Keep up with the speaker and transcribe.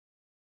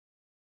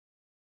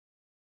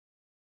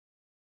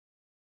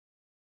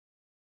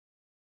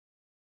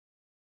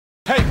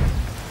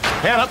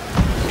Hannah!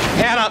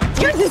 Hannah!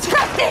 You're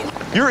disgusting!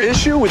 Your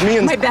issue with me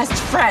and my best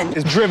friend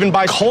is driven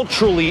by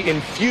culturally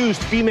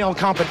infused female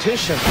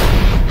competition.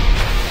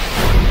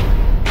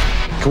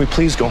 Can we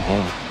please go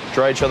home?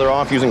 Dry each other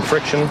off using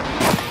friction?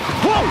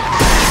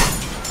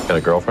 Whoa! Got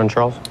a girlfriend,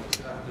 Charles?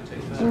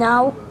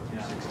 No.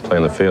 Play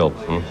in the field,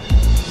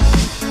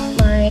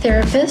 My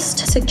therapist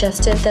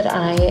suggested that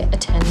I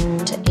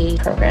attend a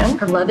program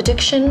for love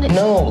addiction.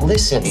 No,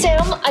 listen.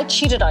 Sam, I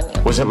cheated on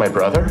you. Was it my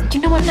brother?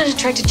 You know I'm not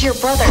attracted to your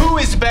brother. Who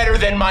is better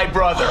than my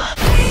brother?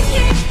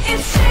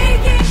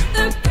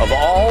 Of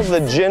all the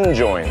gin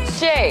joints.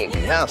 Jake.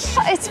 Yes.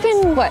 It's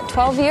been, what,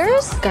 12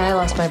 years? The guy I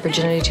lost my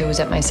virginity to was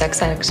at my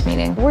sex addicts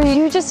meeting. Were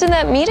you just in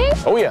that meeting?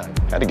 Oh, yeah.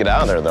 Had to get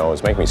out of there, though.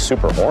 It's making me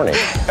super horny.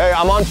 Hey,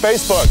 I'm on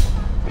Facebook.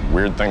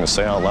 Weird thing to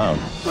say out loud.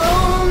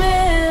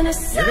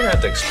 You're gonna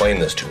have to explain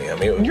this to me. I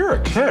mean, you're a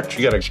catch.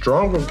 You got a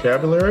strong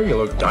vocabulary. You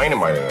look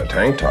dynamite in a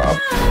tank top.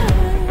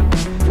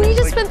 We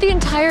just spent the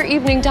entire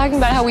evening talking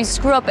about how we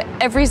screw up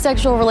every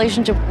sexual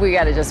relationship. We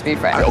gotta just be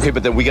friends. Okay,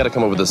 but then we gotta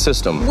come up with a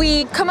system.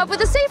 We come up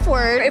with a safe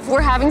word if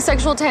we're having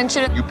sexual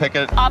tension. You pick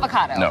it.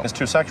 Avocado. No, it's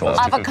too sexual.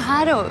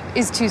 Avocado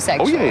is too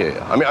sexual. Oh,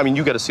 yeah. I mean,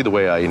 you gotta see the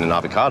way I eat an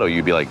avocado.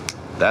 You'd be like,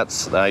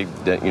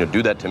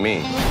 do that to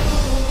me.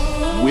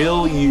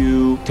 Will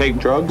you take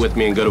drugs with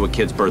me and go to a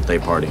kid's birthday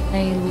party?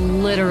 I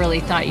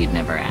literally thought you'd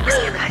never ask.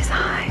 You guys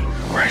high.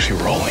 We're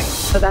actually rolling.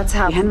 So that's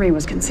how Henry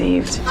was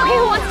conceived. Okay,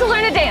 who wants to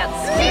learn to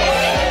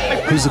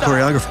dance? Who's the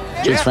choreographer?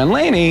 Jake's friend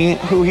Lainey,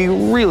 who he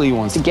really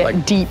wants to Get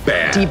like, deep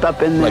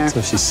up in there.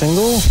 So she's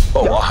single?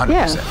 Oh,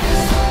 100%.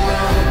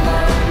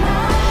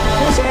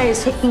 This area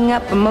is taking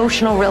up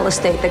emotional real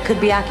estate that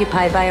could be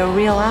occupied by a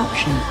real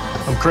option.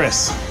 I'm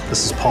Chris.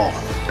 This is Paul.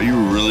 Are you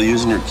really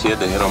using your kid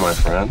to hit on my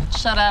friend?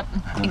 Shut up.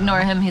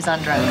 Ignore him. He's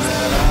on drugs.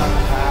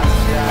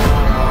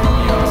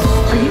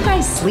 Are you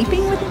guys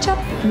sleeping with each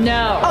other?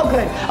 No. Oh,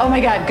 good. Oh, my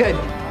God, good.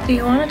 Do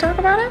you want to talk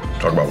about it?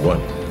 Talk about what?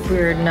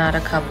 We're not a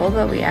couple,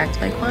 but we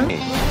act like one.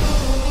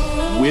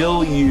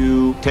 Will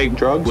you take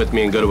drugs with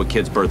me and go to a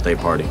kid's birthday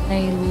party?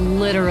 I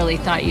literally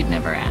thought you'd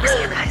never ask.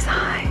 You guys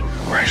high.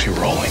 We're actually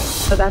rolling.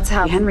 So that's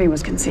how Henry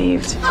was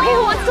conceived. Okay,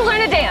 who wants to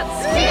learn to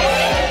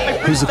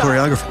dance? Who's the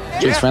choreographer?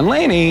 Jake's friend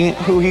Lainey,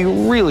 who he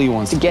really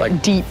wants to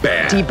Get deep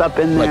up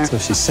in there. So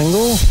she's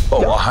single?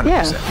 Oh,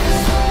 100%.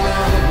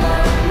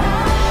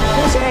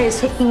 This area is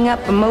taking up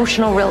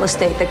emotional real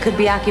estate that could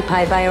be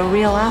occupied by a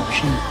real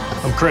option.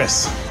 I'm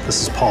Chris.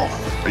 This is Paul.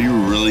 Are you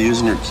really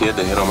using your kid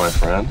to hit on my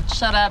friend?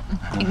 Shut up.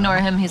 Ignore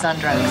him. He's on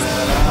drugs.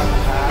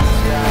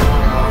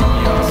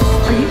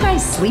 Are you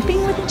guys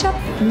sleeping with each other?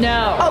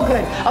 No. Oh,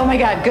 good. Oh, my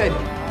God, good.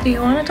 Do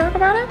you want to talk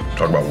about it?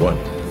 Talk about what?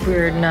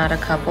 We're not a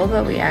couple,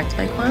 but we act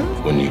like one.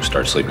 When you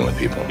start sleeping with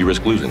people, you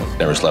risk losing them.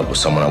 Never slept with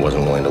someone I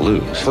wasn't willing to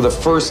lose. For the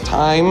first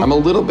time, I'm a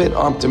little bit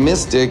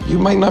optimistic. You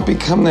might not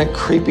become that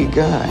creepy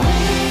guy.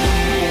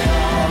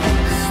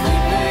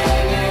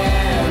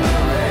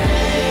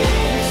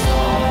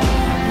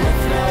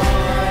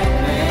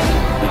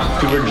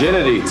 To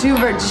virginity. To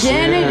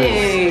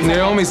virginity.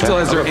 Naomi still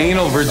has her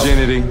anal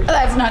virginity.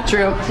 That's not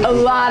true. A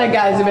lot of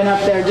guys have been up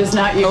there, just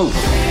not you. Oh.